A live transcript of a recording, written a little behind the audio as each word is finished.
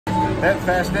Bet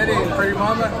Fast Eddie and Pretty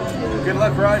Mama. Good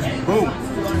luck, Raj. Boom.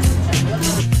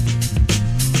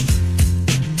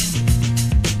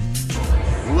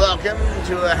 Welcome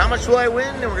to How Much Will I Win?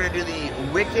 And we're going to do the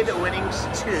Wicked Winnings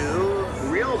 2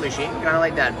 real machine. Kind of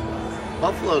like that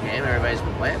Buffalo game everybody's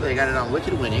been playing, but they got it on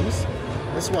Wicked Winnings.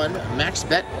 This one, max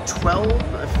bet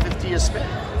 $12.50 a spin.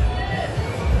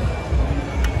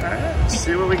 Alright, let's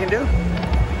see what we can do.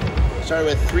 Started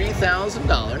with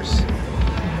 $3,000.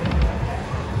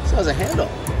 This has a handle.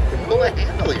 You can pull a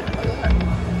handle here. Look at that.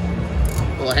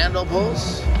 Little handle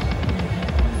pulls.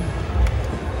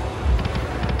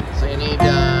 So you need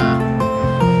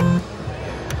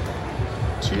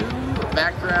 2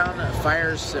 background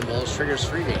fire symbols, triggers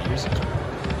 3 games.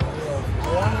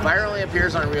 Fire only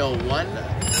appears on reel 1. Like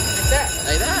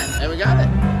that. And we got it.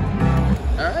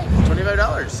 Alright,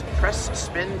 $25. Press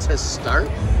spin to start.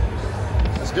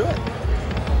 Let's do it.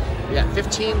 We got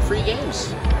 15 free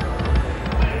games.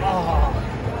 Oh.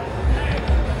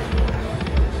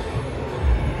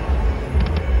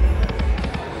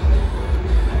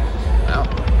 Wow.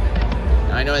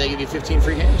 Now I know they give you 15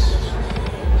 free games. See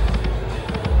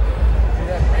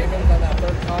that Ravens on that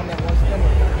third comment one spin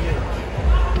was huge.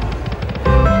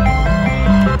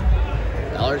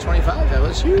 $1.25. That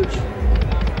was huge.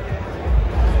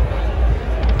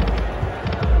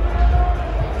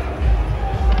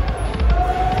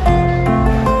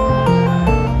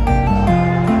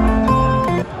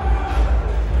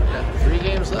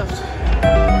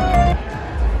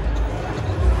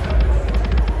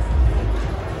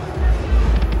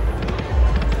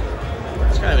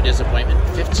 Disappointment.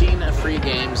 15 free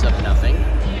games of nothing.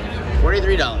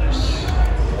 $43.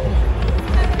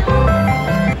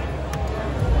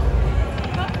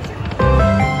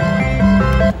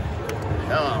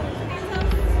 Come on.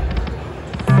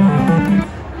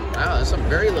 Wow, there's some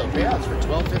very low payouts for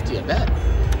 $12.50 a bet.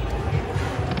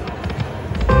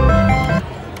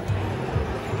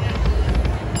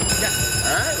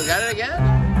 Alright, we got it again.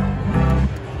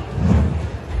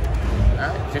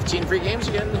 Alright, 15 free games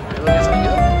again. Maybe we'll get something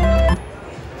good.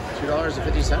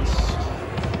 $2.50.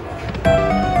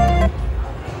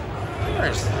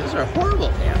 These are horrible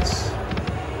pants.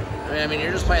 I mean,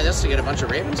 you're just playing this to get a bunch of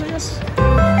Ravens, I guess?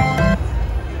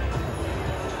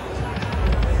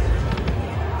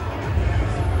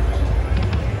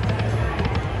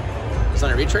 Is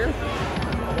that a retrigger?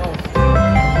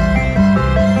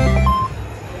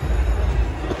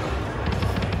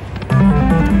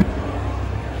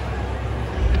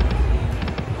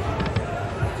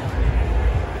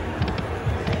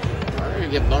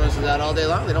 Get bonuses out all day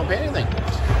long. They don't pay anything.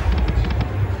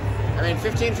 I mean,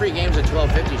 15 free games at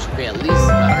 $12.50 should pay at least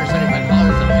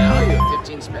 $175 of value at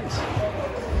 15 spins.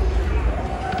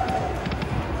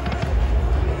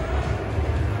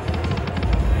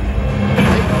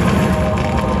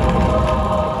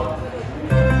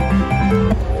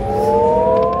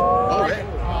 Okay.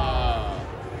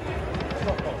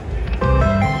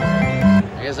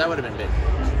 I guess that would have been big.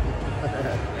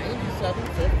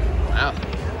 Wow.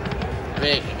 I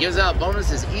mean, it gives out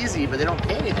bonuses easy, but they don't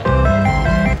pay anything.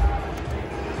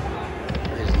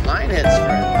 There's 9 hits for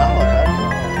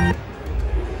 $1.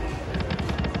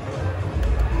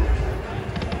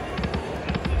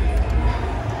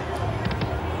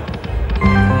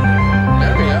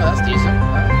 There we go, that's decent.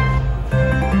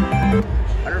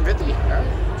 150. Alright.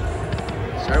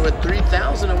 Started with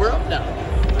 3,000 and we're up now.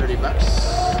 $30.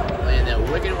 Playing the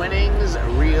Wicked Winnings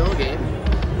real game.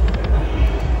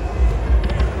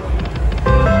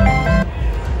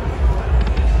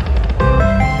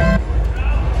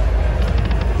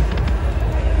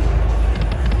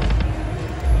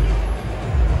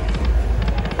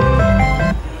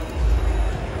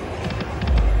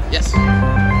 Yes.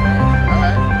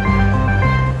 Alright.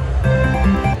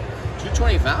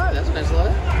 225, that's a nice little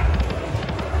hit.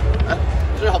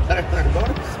 Those are all better than our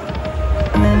bonus.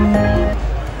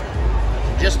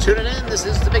 Just tuning in, this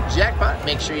is the Big Jackpot.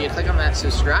 Make sure you click on that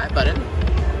subscribe button.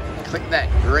 Click that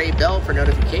gray bell for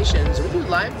notifications. We do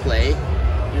live play,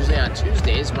 usually on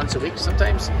Tuesdays, once a week,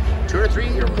 sometimes 2 or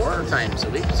 3 or more times a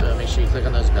week. So make sure you click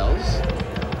on those bells.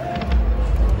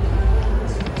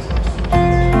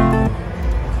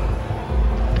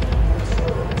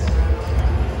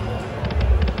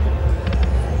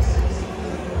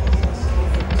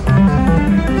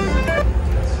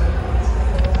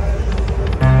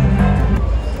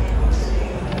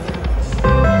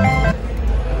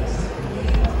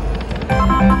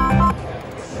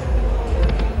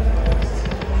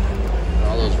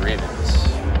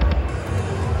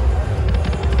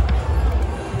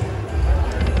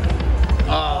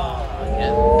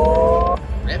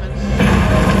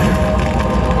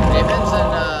 Ravens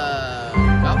and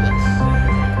Goblins.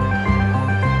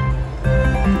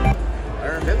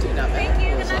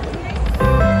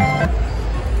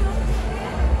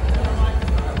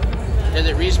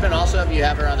 you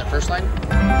have her on the first line? I do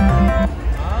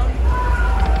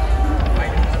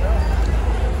not know.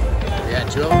 Yeah,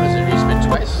 2 of them. Is it respin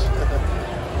twice?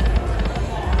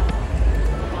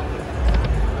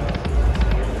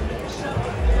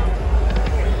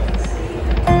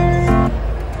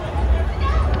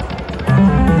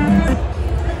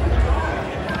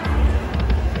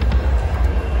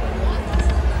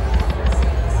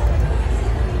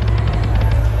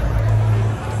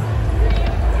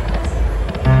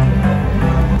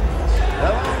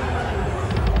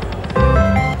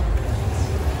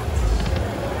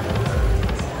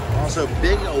 So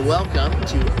big welcome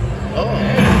to. Oh, all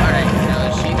right. Now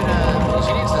is she gonna?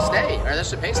 She needs to stay, or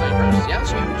that's the pace line first. Yeah,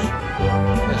 that's huge.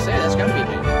 Let's say that's gotta be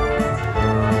big.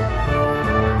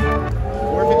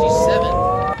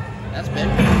 457. That's big.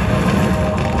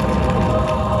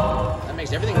 That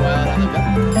makes everything wild on the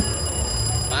bell.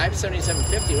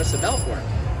 577.50. What's the bell for?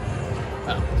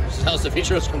 Oh, just tell us the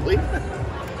feature was complete. Oh,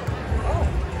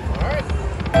 all right.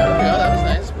 There we go. That was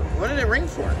nice. What did it ring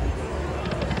for?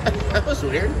 That was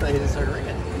weird. They just started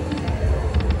ringing.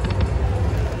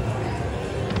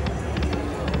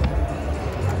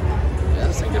 Yeah,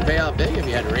 this thing could pay out big if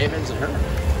you had Ravens and her.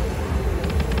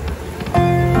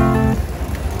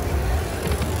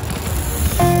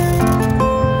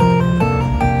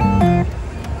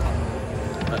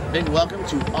 But big welcome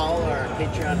to all our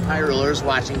Patreon high rollers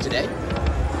watching today.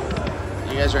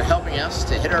 You guys are helping us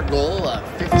to hit our goal of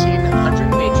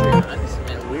 1,500 Patreons,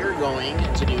 and we're going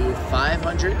to do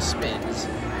 500 spins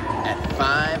at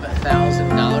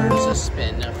 $5,000 a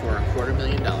spin for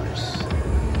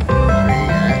 $250,000 for you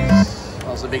guys.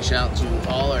 Also, big shout out to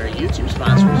all our YouTube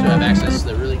sponsors who have access to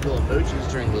the really cool emojis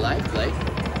during the live play,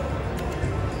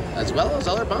 as well as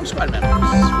all our Bomb Squad members. If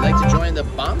you'd like to join the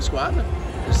Bomb Squad,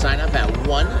 just sign up at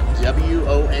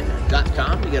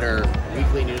 1won.com to get our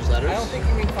weekly newsletters. I don't think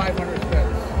you mean 500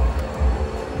 spins.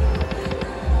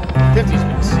 50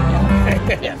 spins.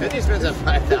 Yeah, 50 spins at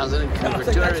 5,000 and cover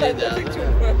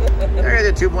 280,000. They're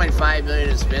at 2.5 million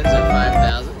in spins at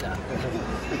 5,000.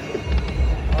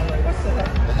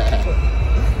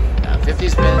 50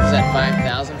 spins at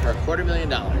 5,000 for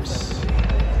 $250,000.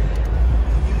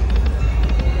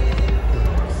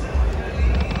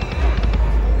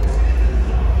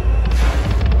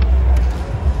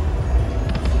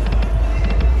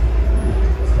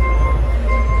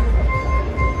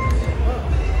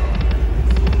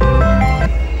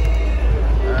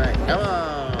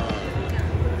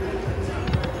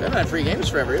 Free games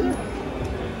forever either.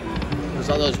 There's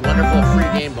all those wonderful free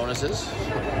game bonuses. So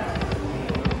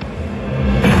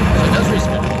it does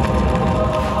respin.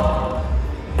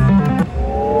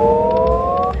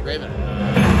 Raven.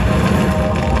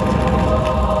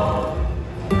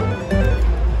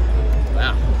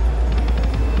 Wow.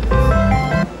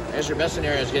 There's your best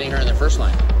scenario, is getting her in the first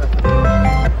line.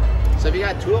 So if you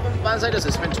got 2 of them, Bonsai, does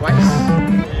it spin twice?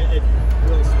 It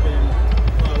will spin.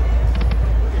 Well,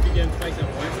 if you get them twice at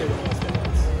once, they will all spin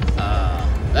once.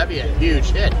 That'd be a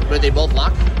huge hit. Would they both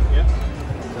lock? Yep.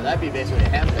 So that'd be basically a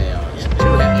half payout.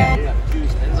 Yeah, you have 2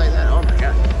 spins like that. Oh my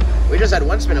god. We just had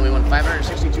 1 spin and we won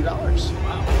 $562.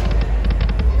 Wow.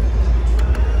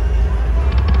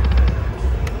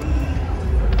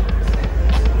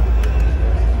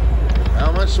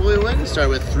 How much will we win? Start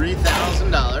with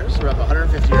 $3,000. We're up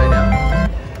 150 right now.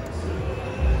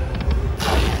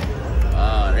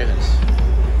 Ravens.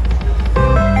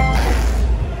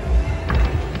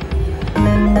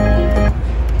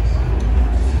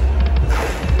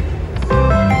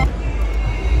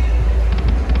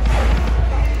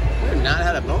 We've not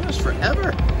had a bonus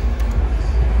forever.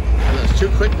 And those 2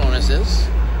 quick bonuses.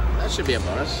 That should be a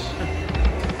bonus.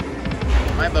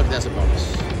 In my book, that's a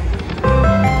bonus.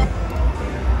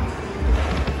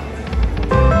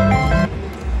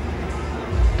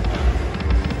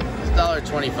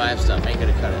 $1.25 stuff ain't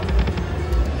gonna cut it.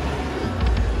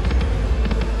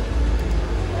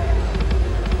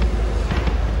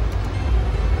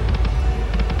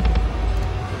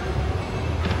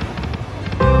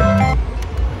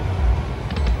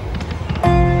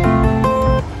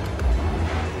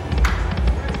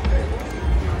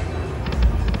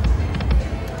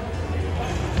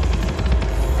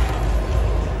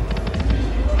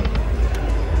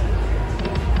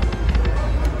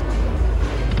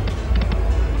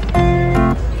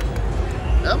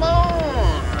 Come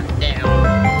on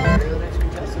down. You're the next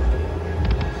contestant.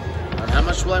 And how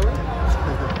much will I win?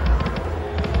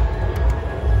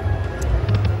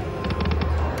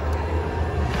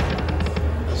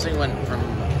 This thing went from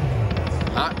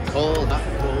hot, cold, hot,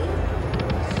 cold.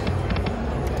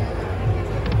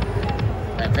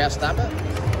 And fast stop it.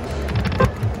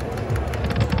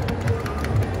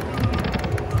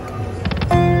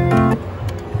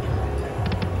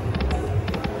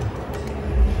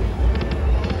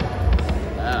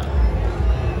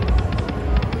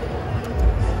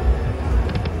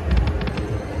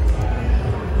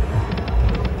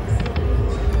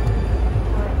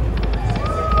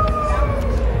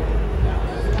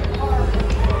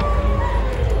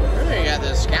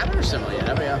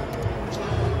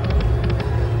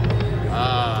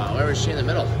 especially in the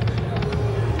middle.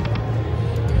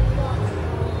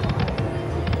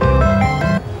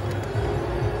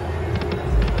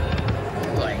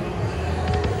 Like,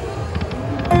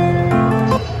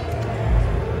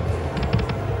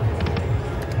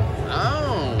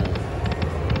 oh,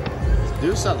 let's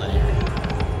do something here.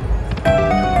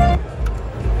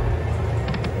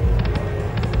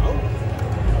 Oh,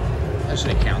 that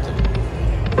should have counted.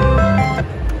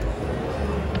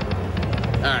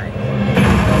 Alright.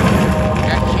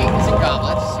 Got kings and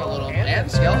goblets, a little,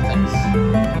 and skeletons.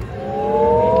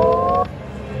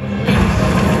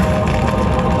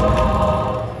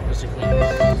 Just a queens.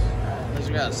 At least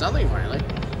we got something finally.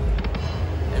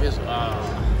 Maybe it's,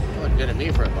 look good at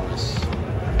me for a bonus.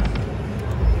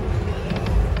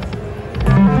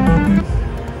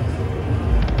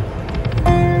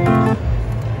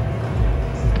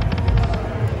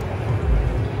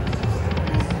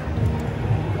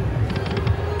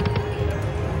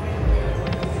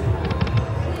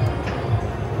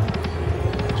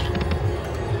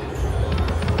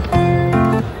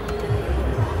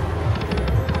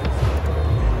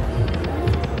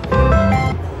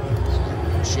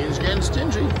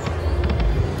 Stingy.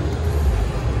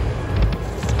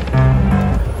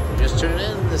 Just tune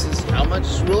in. This is how much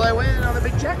will I win on the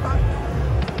Big Jackpot.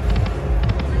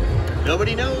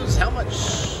 Nobody knows how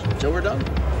much until we're done.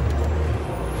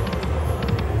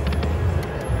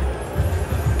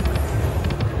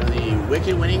 And the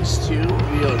Wicked Winnings 2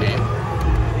 wheel game.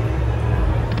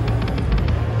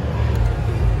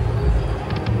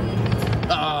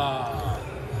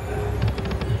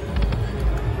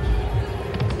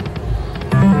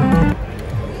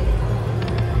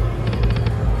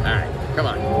 Come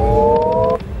on.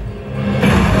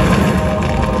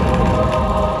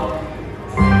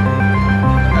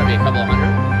 Gotta be a couple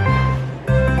hundred.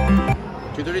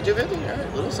 230, 250. All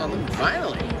right, little something.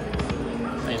 Finally.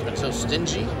 He's been so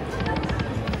stingy.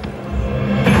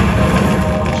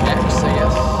 Jacks, I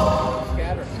guess.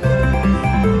 Scatter.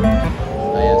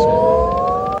 Oh, yeah, that's good.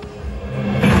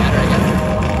 Scatter again.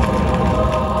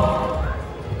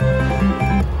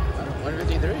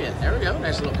 153. There we go.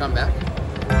 Nice little comeback.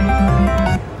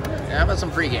 How about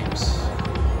some free games?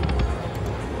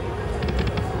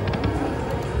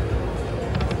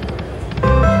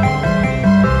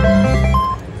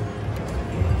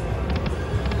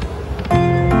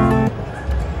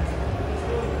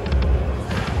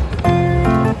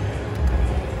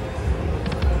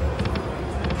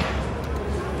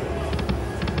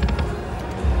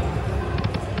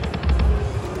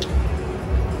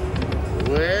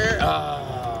 Where?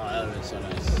 Oh, that would have been so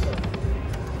nice.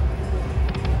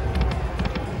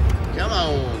 Come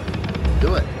on,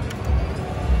 do it.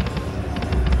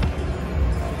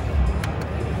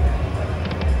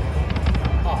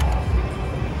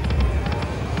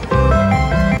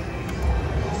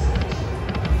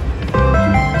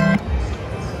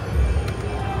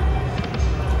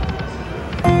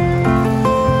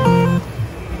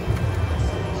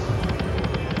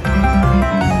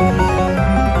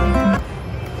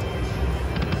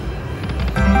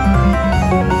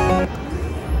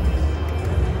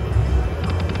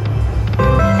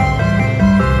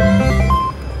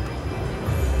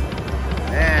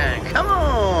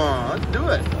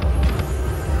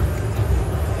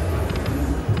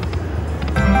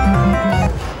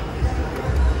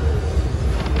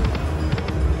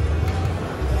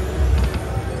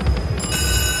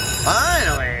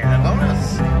 Finally, the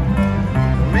bonus.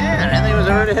 Man, I think it was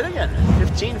already hit again.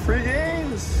 15 free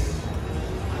games.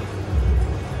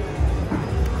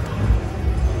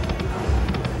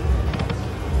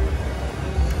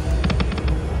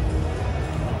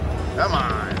 Come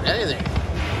on, anything.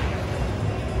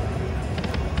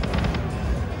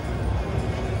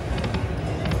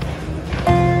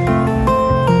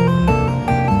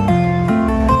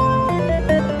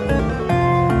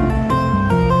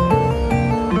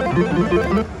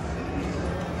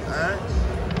 Alright.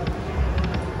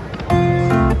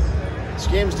 This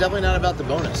game's definitely not about the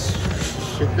bonus.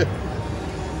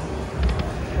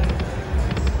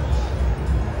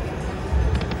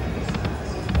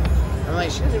 I'm like,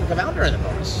 she didn't even come out during the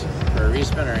bonus. Or a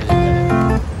respin or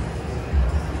anything.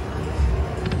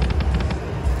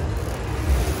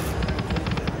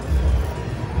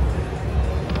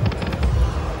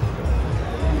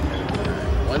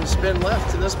 One spin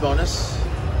left in this bonus.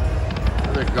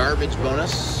 Another garbage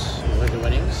bonus with the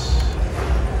winnings.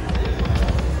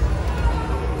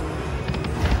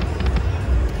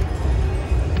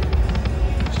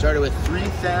 Started with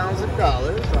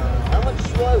 $3,000. How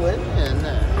much will I win? And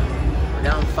we're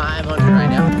down 500 right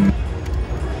now.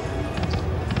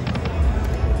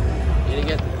 Need to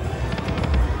get a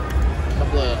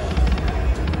couple of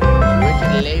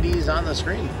on the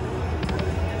screen.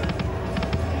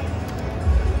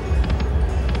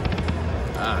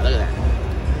 Ah, look at that.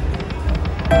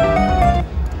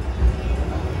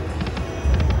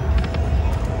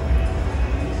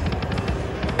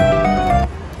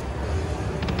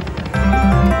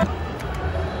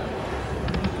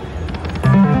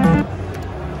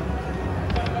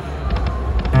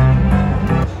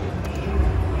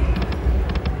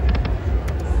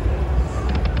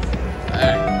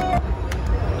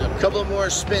 Couple more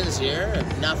spins here,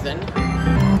 nothing.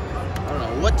 I don't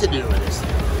know what to do with this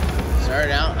thing.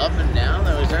 Started out up and down.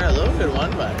 That was a little good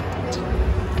one, but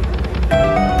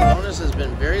the bonus has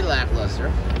been very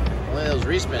lackluster. Only those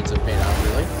respins have paid off,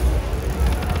 really.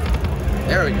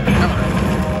 There we go. Come on.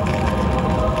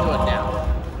 Do it now.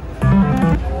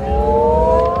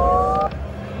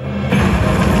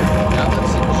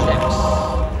 Goblins and checks.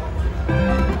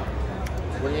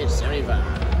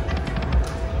 28.75.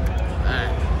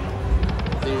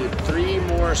 Do 3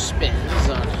 more spins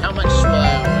on how much will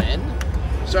I win.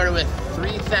 Started with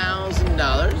 $3,000,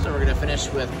 and we're going to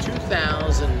finish with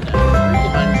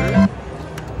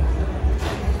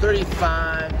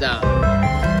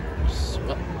 $2,335.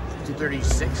 Well,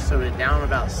 236, so we're down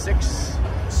about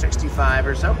 665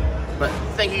 or so. But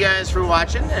thank you guys for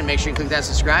watching, and make sure you click that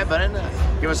subscribe button.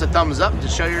 Give us a thumbs up to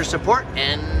show your support,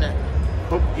 and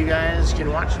hope you guys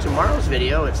can watch tomorrow's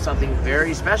video. It's something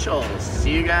very special.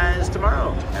 See you guys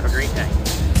tomorrow. Have a great night.